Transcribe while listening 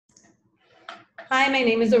Hi, my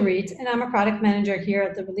name is Orit, and I'm a product manager here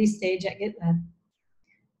at the release stage at GitLab.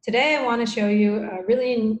 Today, I want to show you a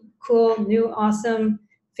really cool, new, awesome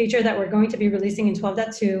feature that we're going to be releasing in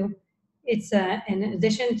 12.2. It's an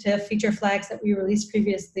addition to feature flags that we released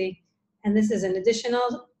previously, and this is an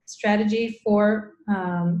additional strategy for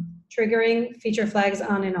triggering feature flags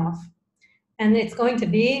on and off. And it's going to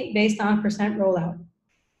be based on %rollout.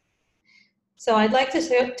 So I'd like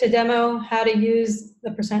to demo how to use the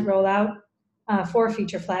 %rollout for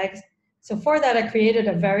feature flags. So for that, I created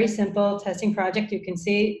a very simple testing project. You can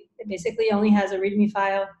see it basically only has a README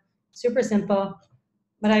file, super simple,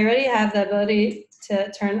 but I already have the ability to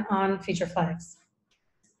turn on feature flags.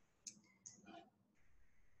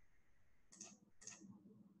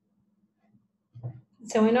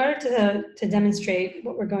 So in order to demonstrate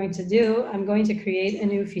what we're going to do, I'm going to create a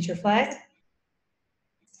new feature flag.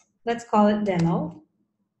 Let's call it demo,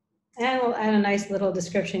 and we'll add a nice little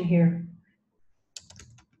description here.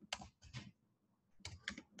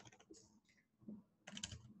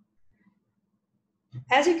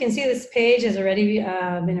 As you can see, this page has already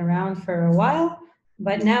been around for a while,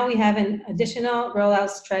 but now we have an additional rollout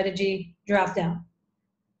strategy dropdown.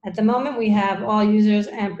 At the moment, we have all users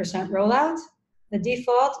and %rollout. The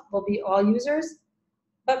default will be all users,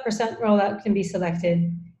 but %rollout can be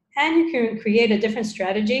selected. And you can create a different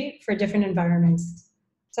strategy for different environments.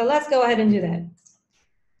 So let's go ahead and do that.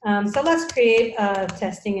 So let's create a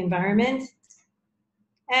testing environment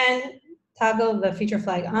and toggle the feature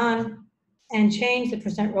flag on and change the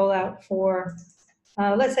 %rollout for,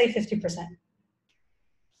 let's say 50%.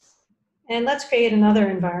 And let's create another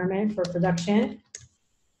environment for production.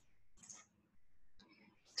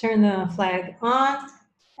 Turn the flag on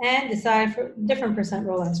and decide for different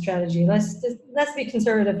 %rollout strategy. Let's be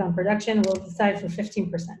conservative on production. We'll decide for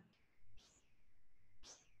 15%.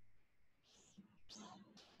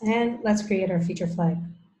 And let's create our feature flag.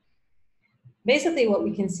 Basically, what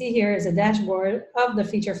we can see here is a dashboard of the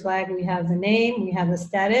feature flag. We have the name, we have the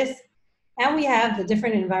status, and we have the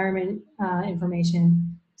different environment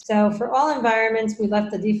information. So for all environments, we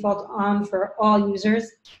left the default on for all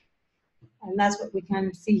users, and that's what we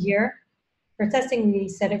can see here. For testing, we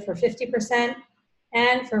set it for 50%,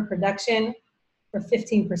 and for production, for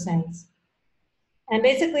 15%. And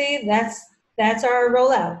basically, that's our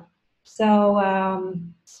rollout. So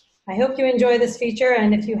I hope you enjoy this feature,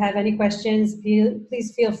 and if you have any questions,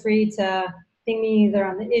 please feel free to ping me either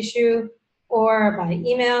on the issue or by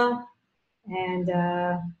email, and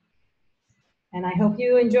I hope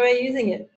you enjoy using it.